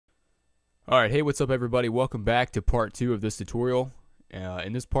Alright, hey, what's up everybody? Welcome back to part 2 of this tutorial.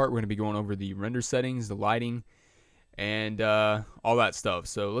 In this part, we're going to be going over the render settings, the lighting, and all that stuff.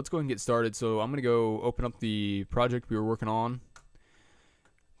 So let's go ahead and get started. So I'm going to go open up the project we were working on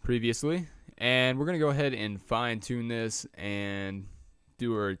previously, and we're going to go ahead and fine-tune this and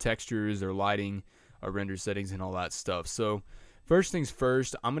do our textures, our lighting, our render settings, and all that stuff. So first things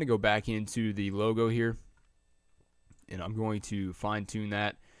first, I'm going to go back into the logo here, and I'm going to fine-tune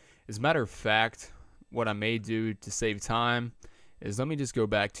that. As a matter of fact, what I may do to save time is let me just go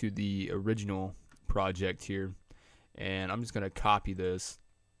back to the original project here, and I'm just going to copy this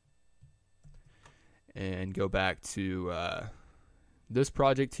and go back to this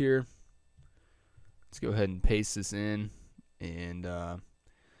project here. Let's go ahead and paste this in, and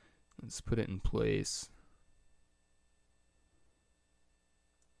let's put it in place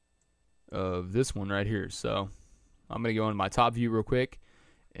of this one right here. So I'm going to go into my top view real quick,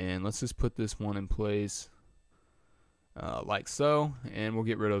 and let's just put this one in place like so, and we'll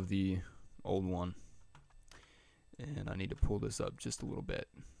get rid of the old one. And I need to pull this up just a little bit.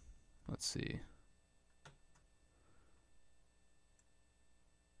 Let's see.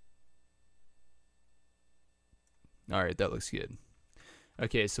 Alright, that looks good.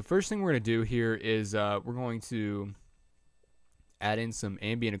 Okay, so first thing we're going to do here is we're going to add in some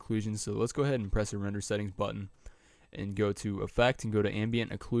ambient occlusion. So let's go ahead and press the render settings button and go to effect and go to ambient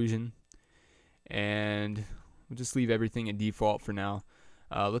occlusion, and we'll just leave everything in default for now.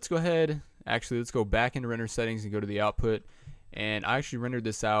 Let's go ahead, let's go back into render settings and go to the output, and I actually rendered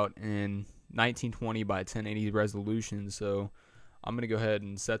this out in 1920 by 1080 resolution, so I'm gonna go ahead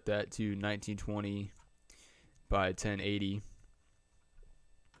and set that to 1920 by 1080,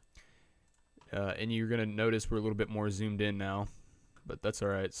 and you're gonna notice we're a little bit more zoomed in now, but that's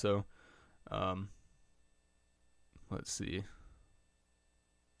alright. So let's see.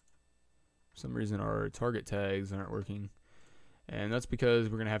 For some reason our target tags aren't working, and that's because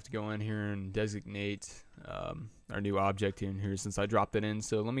we're gonna have to go in here and designate our new object in here since I dropped it in.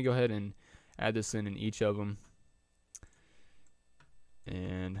 So let me go ahead and add this in each of them,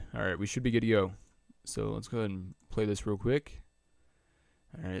 and alright, we should be good to go. So let's go ahead and play this real quick.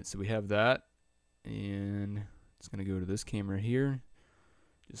 Alright, so we have that, and it's gonna go to this camera here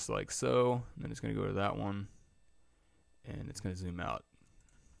just like so, and then it's gonna go to that one, and it's going to zoom out.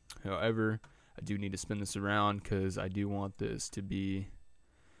 However, I do need to spin this around because I do want this to be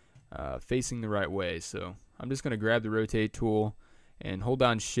facing the right way. So I'm just going to grab the rotate tool and hold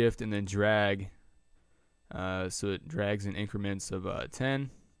down shift and then drag, so it drags in increments of 10,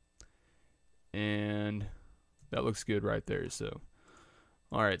 and that looks good right there. So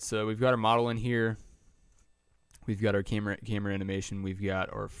alright, so we've got our model in here, we've got our camera animation, we've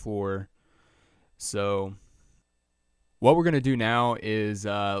got our floor. So what we're going to do now is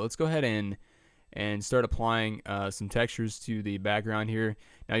let's go ahead and start applying some textures to the background here.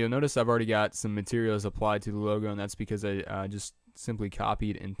 Now you'll notice I've already got some materials applied to the logo, and that's because I just simply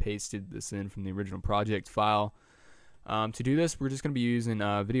copied and pasted this in from the original project file. To do this, we're just going to be using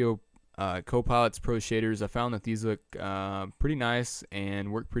Video Copilot's Pro Shaders. I found that these look pretty nice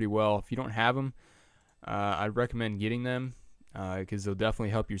and work pretty well. If you don't have them, I'd recommend getting them because they'll definitely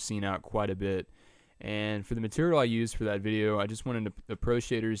help your scene out quite a bit. And for the material I used for that video, I just went into the Pro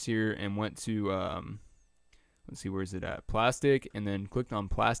Shaders here and went to, let's see, where's it at? Plastic, and then clicked on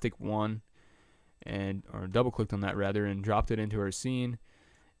Plastic 1, or double clicked on that rather, and dropped it into our scene.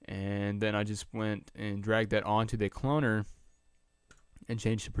 And then I just went and dragged that onto the cloner and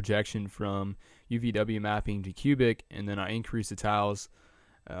changed the projection from UVW mapping to cubic, and then I increased the tiles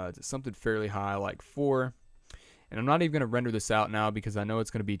to something fairly high, like 4. And I'm not even going to render this out now because I know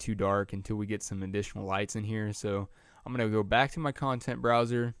it's going to be too dark until we get some additional lights in here. So I'm going to go back to my content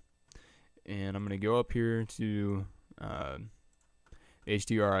browser, and I'm going to go up here to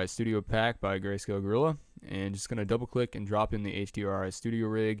HDRI Studio Pack by Grayscale Gorilla, and just going to double click and drop in the HDRI Studio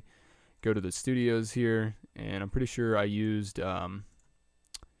rig, go to the studios here, and I'm pretty sure I used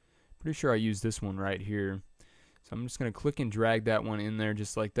this one right here. So I'm just going to click and drag that one in there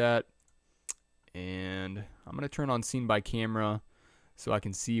just like that. And I'm going to turn on scene by camera so I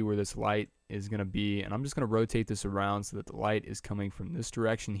can see where this light is going to be, and I'm just going to rotate this around so that the light is coming from this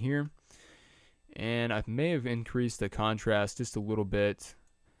direction here. And I may have increased the contrast just a little bit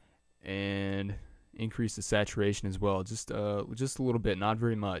and increased the saturation as well, just a little bit, not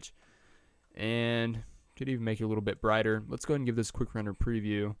very much, and could even make it a little bit brighter. Let's go ahead and give this a quick render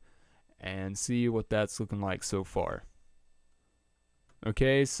preview and see what that's looking like so far.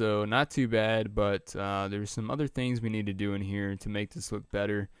 Okay, so not too bad, but there's some other things we need to do in here to make this look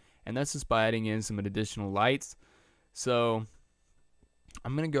better, and that's just by adding in some additional lights. So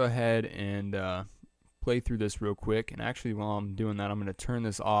I'm going to go ahead and play through this real quick. And actually, while I'm doing that, I'm going to turn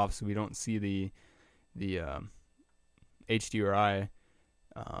this off so we don't see the HDRI.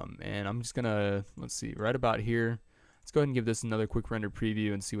 And I'm just going to, let's see, right about here. Let's go ahead and give this another quick render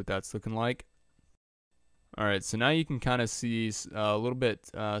preview and see what that's looking like. Alright, so now you can kind of see a little bit,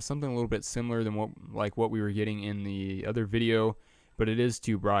 something a little bit similar than what we were getting in the other video, but it is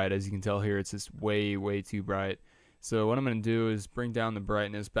too bright. As you can tell here, it's just way too bright. So what I'm going to do is bring down the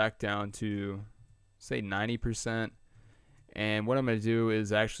brightness back down to, say, 90%. And what I'm going to do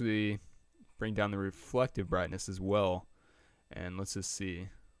is actually bring down the reflective brightness as well. And let's just see.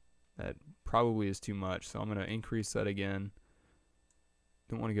 That probably is too much, so I'm going to increase that again.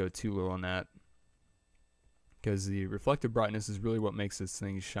 Don't want to go too low on that, because the reflective brightness is really what makes this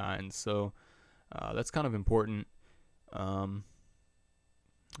thing shine. So that's kind of important. Alright,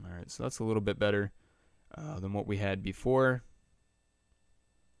 so that's a little bit better than what we had before.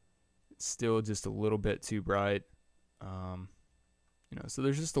 It's still just a little bit too bright. You know, so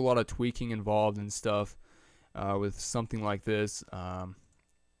there's just a lot of tweaking involved and stuff with something like this.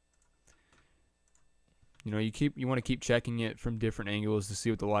 You know, you want to keep checking it from different angles to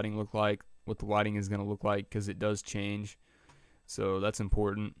see what the lighting look like, what the lighting is going to look like, because it does change. So that's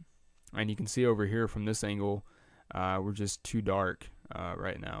important. And you can see over here from this angle, we're just too dark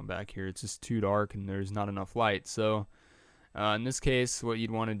right now. Back here, it's just too dark and there's not enough light. So in this case, what you'd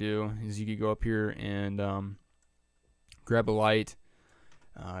want to do is you could go up here and grab a light.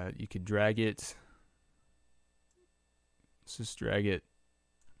 You could drag it. Let's just drag it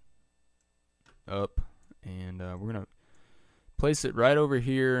up, and we're going to place it right over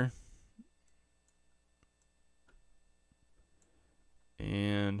here.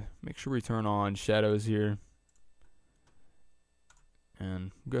 And make sure we turn on shadows here.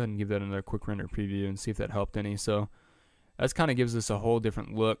 And go ahead and give that another quick render preview and see if that helped any. So that kind of gives us a whole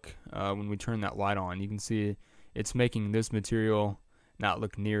different look when we turn that light on. You can see it's making this material not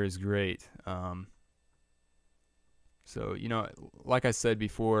look near as great. So, you know, like I said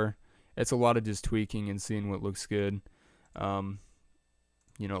before, it's a lot of just tweaking and seeing what looks good. You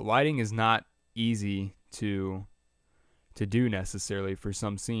know, lighting is not easy to do necessarily for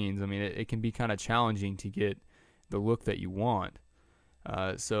some scenes. I mean, it can be kind of challenging to get the look that you want.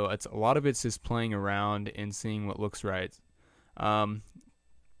 So a lot of it's just playing around and seeing what looks right.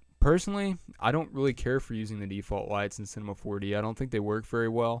 Personally, I don't really care for using the default lights in Cinema 4D. I don't think they work very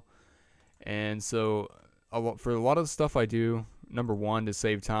well. And so for a lot of the stuff I do, number one, to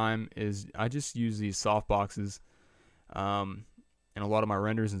save time, is I just use these softboxes in a lot of my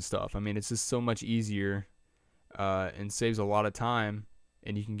renders and stuff. I mean, it's just so much easier and saves a lot of time,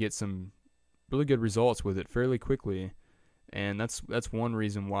 and you can get some really good results with it fairly quickly. And that's one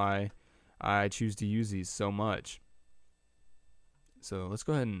reason why I choose to use these so much. So let's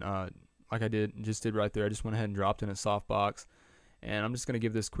go ahead and, like I just did right there, I just went ahead and dropped in a softbox, and I'm just going to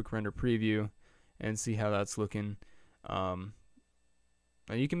give this quick render preview and see how that's looking. Now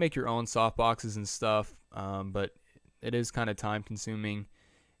you can make your own softboxes and stuff, but it is kind of time consuming,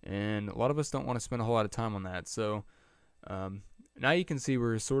 and a lot of us don't want to spend a whole lot of time on that. So now you can see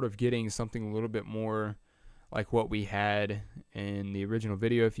we're sort of getting something a little bit more like what we had in the original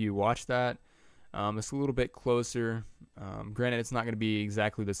video. If you watch that, it's a little bit closer. Granted, it's not going to be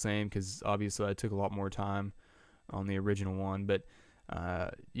exactly the same, because obviously I took a lot more time on the original one, but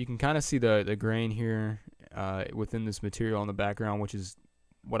you can kind of see the grain here within this material in the background, which is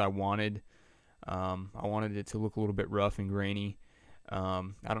what I wanted. I wanted it to look a little bit rough and grainy. I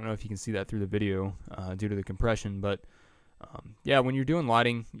don't know if you can see that through the video due to the compression, but yeah, when you're doing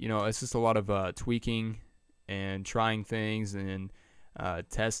lighting, you know, it's just a lot of tweaking and trying things and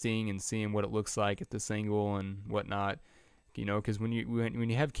testing and seeing what it looks like at this angle and whatnot. You know, because when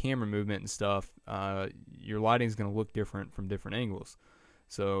you have camera movement and stuff, your lighting is going to look different from different angles.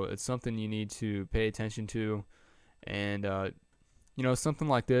 So it's something you need to pay attention to. And you know, something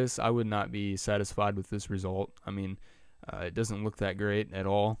like this, I would not be satisfied with this result. I mean, it doesn't look that great at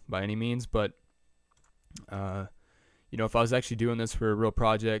all by any means, but you know, if I was actually doing this for a real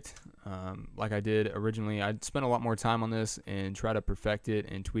project, like I did originally, I'd spend a lot more time on this and try to perfect it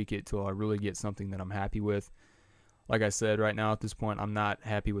and tweak it till I really get something that I'm happy with. Like I said, right now at this point, I'm not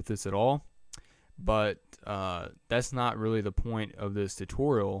happy with this at all, but that's not really the point of this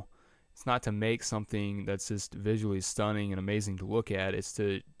tutorial. It's not to make something that's just visually stunning and amazing to look at. It's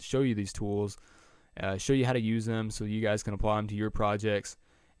to show you these tools, show you how to use them so you guys can apply them to your projects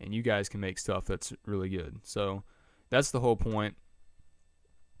and you guys can make stuff that's really good. So that's the whole point.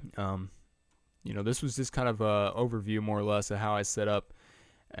 You know, this was just kind of an overview more or less of how I set up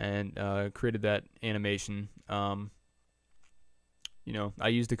and created that animation. you know, I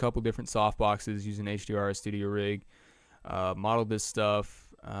used a couple different softboxes using HDR Studio Rig, modeled this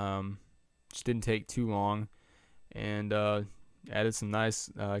stuff, just didn't take too long, and added some nice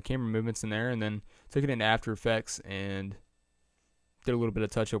camera movements in there, and then took it into After Effects and did a little bit of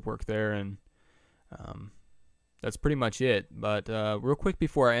touch-up work there, and that's pretty much it. But real quick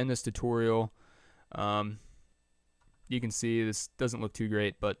before I end this tutorial, you can see this doesn't look too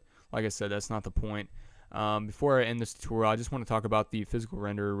great, but like I said, that's not the point. Before I end this tutorial, I just want to talk about the physical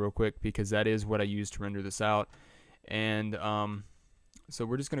renderer real quick, because that is what I use to render this out. And so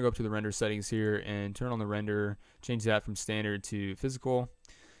we're just going to go up to the render settings here and turn on the render, change that from standard to physical,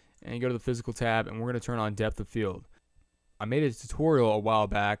 and go to the physical tab, and we're going to turn on depth of field. I made a tutorial a while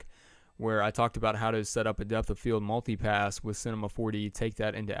back where I talked about how to set up a depth of field multipass with Cinema 4D, take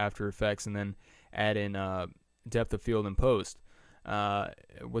that into After Effects, and then add in depth of field in post.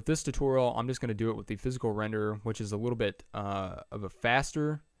 With this tutorial, I'm just going to do it with the physical renderer, which is a little bit of a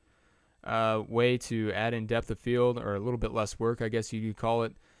faster way to add in depth of field, or a little bit less work, I guess you could call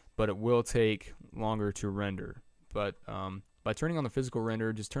it, but it will take longer to render. But by turning on the physical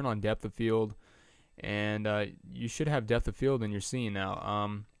render, just turn on depth of field, and you should have depth of field in your scene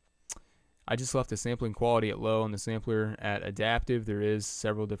now. I just left the sampling quality at low and the sampler at adaptive. There is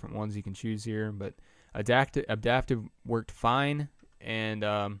several different ones you can choose here, but adaptive worked fine. And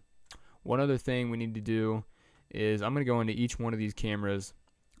one other thing we need to do is I'm going to go into each one of these cameras.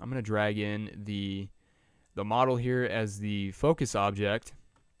 I'm going to drag in the model here as the focus object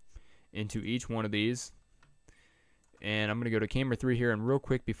into each one of these. And I'm going to go to camera 3 here, and real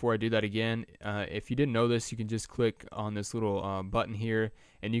quick before I do that again, if you didn't know this, you can just click on this little button here,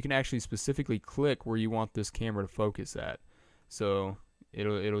 and you can actually specifically click where you want this camera to focus at. So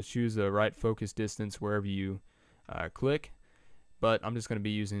it'll choose the right focus distance wherever you click, but I'm just going to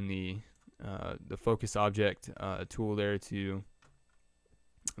be using the focus object tool there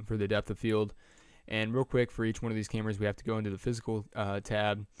for the depth of field. And real quick, for each one of these cameras, we have to go into the physical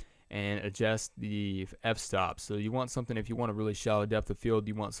tab and adjust the f-stop. So you want something, if you want a really shallow depth of field,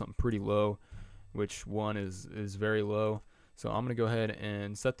 you want something pretty low, which 1 is very low. So I'm going to go ahead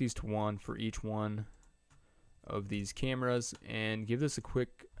and set these to 1 for each one of these cameras, and give this a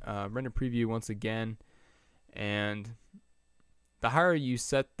quick render preview once again. And the higher you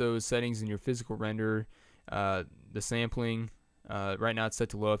set those settings in your physical render, the sampling, right now it's set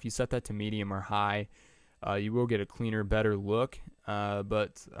to low. If you set that to medium or high, you will get a cleaner, better look.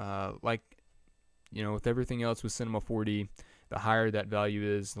 But like, you know, with everything else with Cinema 4D, the higher that value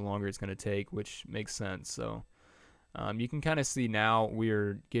is, the longer it's going to take, which makes sense. So you can kind of see now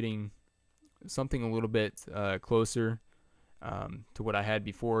we're getting something a little bit closer to what I had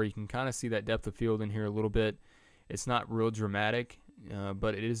before. You can kind of see that depth of field in here a little bit. It's not real dramatic,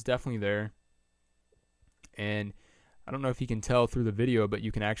 but it is definitely there. And I don't know if you can tell through the video, but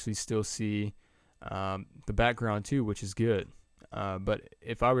you can actually still see the background too, which is good. But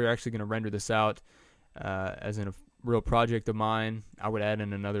if I were actually going to render this out as in a real project of mine, I would add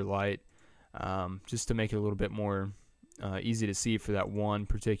in another light just to make it a little bit more easy to see for that one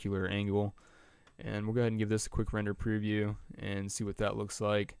particular angle. And we'll go ahead and give this a quick render preview and see what that looks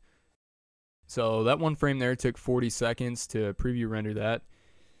like. So that one frame there took 40 seconds to preview render that,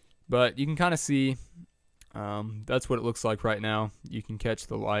 but you can kind of see that's what it looks like right now. You can catch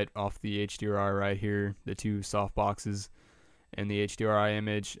the light off the HDRI right here, the two softboxes and the HDRI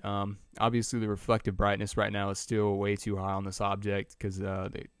image. Obviously the reflective brightness right now is still way too high on this object, because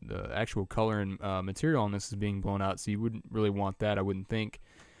the actual color and material on this is being blown out, so you wouldn't really want that, I wouldn't think.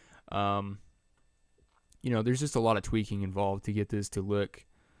 You know, there's just a lot of tweaking involved to get this to look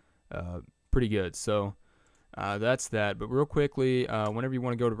pretty good. So that's that. But real quickly, whenever you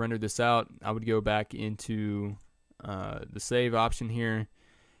want to go to render this out, I would go back into the save option here,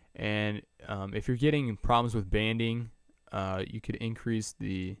 and if you're getting problems with banding, you could increase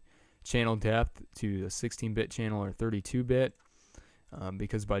the channel depth to a 16-bit channel or 32-bit,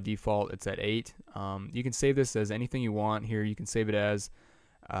 because by default it's at 8. You can save this as anything you want here. You can save it as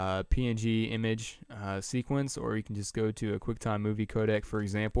PNG image sequence, or you can just go to a QuickTime movie codec, for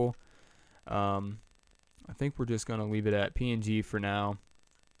example. I think we're just going to leave it at PNG for now,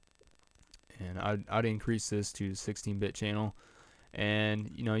 and I'd increase this to 16-bit channel. And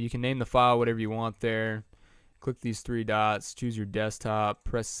you know, you can name the file whatever you want there. Click these 3 dots, choose your desktop,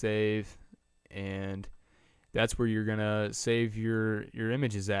 press save, and that's where you're gonna save your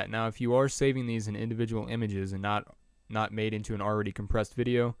images at. Now, if you are saving these in individual images and not made into an already compressed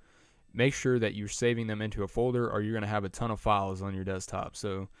video, make sure that you're saving them into a folder, or you're gonna have a ton of files on your desktop.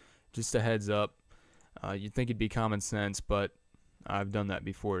 So just a heads up. You'd think it'd be common sense, but I've done that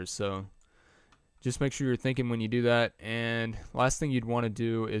before. So just make sure you're thinking when you do that. And last thing you'd want to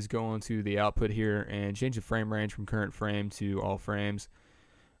do is go into the output here and change the frame range from current frame to all frames,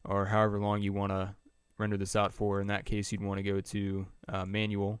 or however long you want to render this out for. In that case, you'd want to go to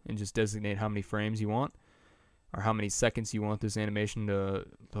manual and just designate how many frames you want, or how many seconds you want this animation to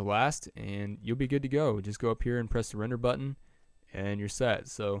last, and you'll be good to go. Just go up here and press the render button and you're set.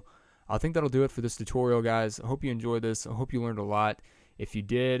 So I think that'll do it for this tutorial, guys. I hope you enjoyed this. I hope you learned a lot. If you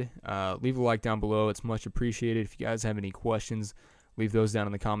did, leave a like down below. It's much appreciated. If you guys have any questions, leave those down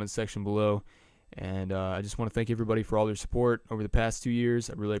in the comments section below. And I just want to thank everybody for all their support over the past 2 years.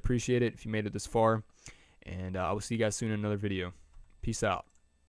 I really appreciate it if you made it this far. And I will see you guys soon in another video. Peace out.